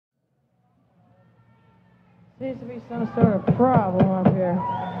Seems to be some sort of problem up here.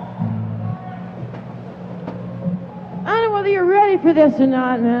 I don't know whether you're ready for this or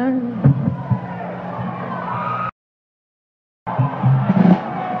not, man.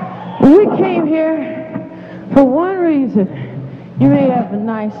 We came here for one reason. You may have a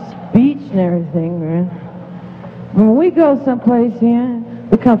nice beach and everything, man. When we go someplace here,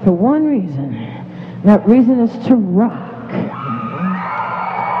 we come for one reason. And that reason is to rock.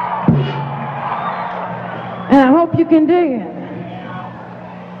 And I hope you can dig it.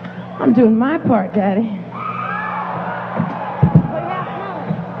 I'm doing my part, Daddy.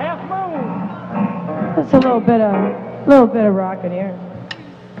 Half moon. That's a little bit of rock in here.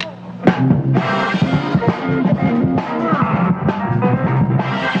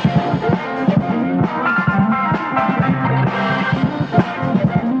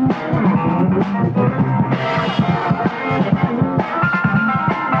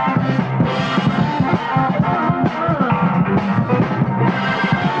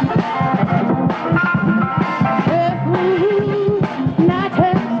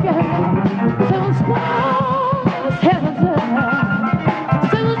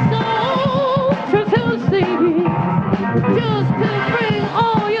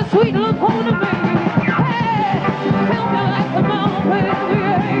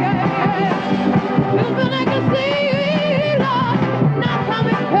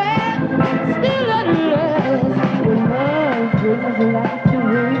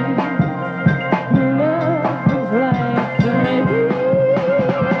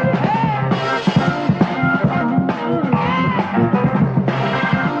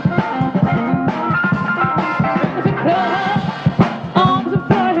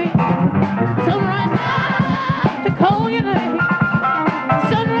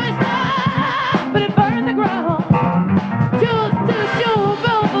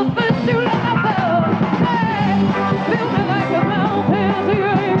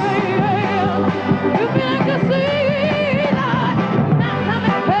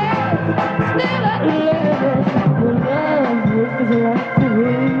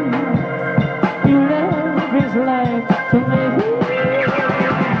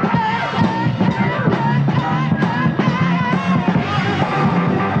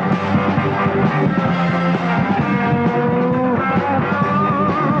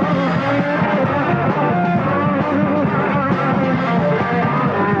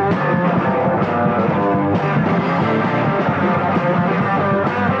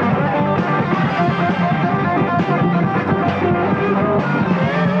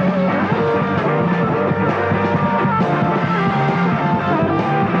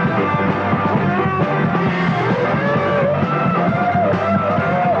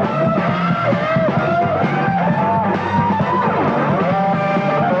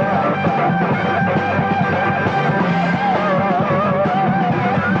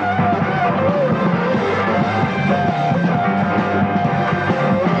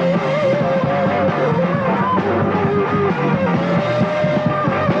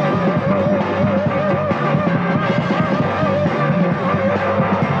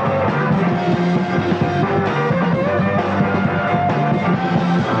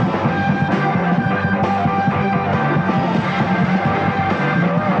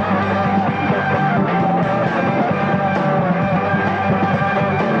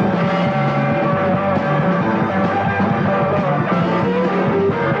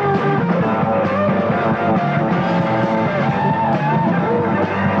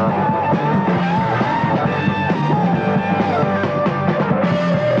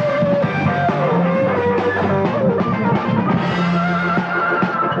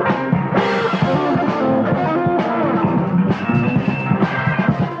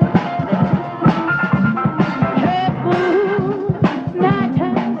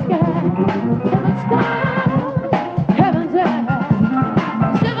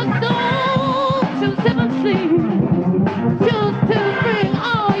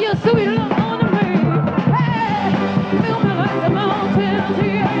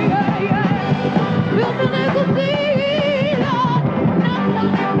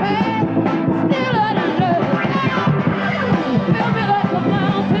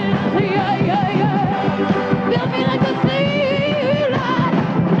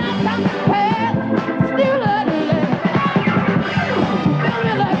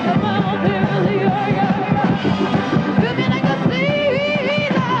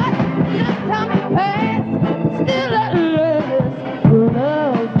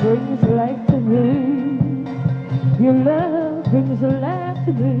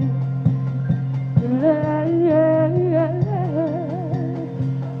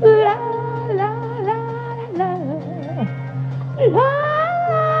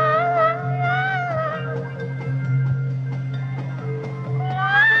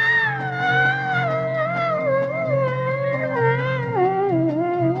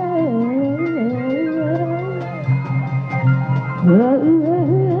 Your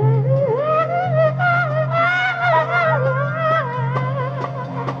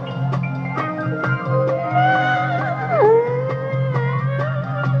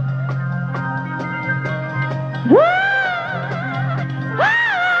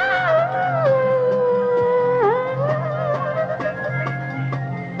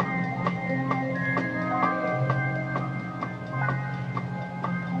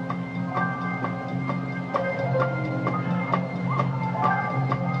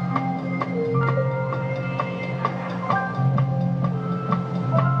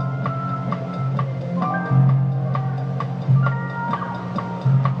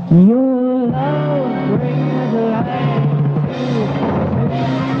love brings life to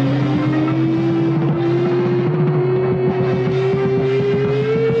me.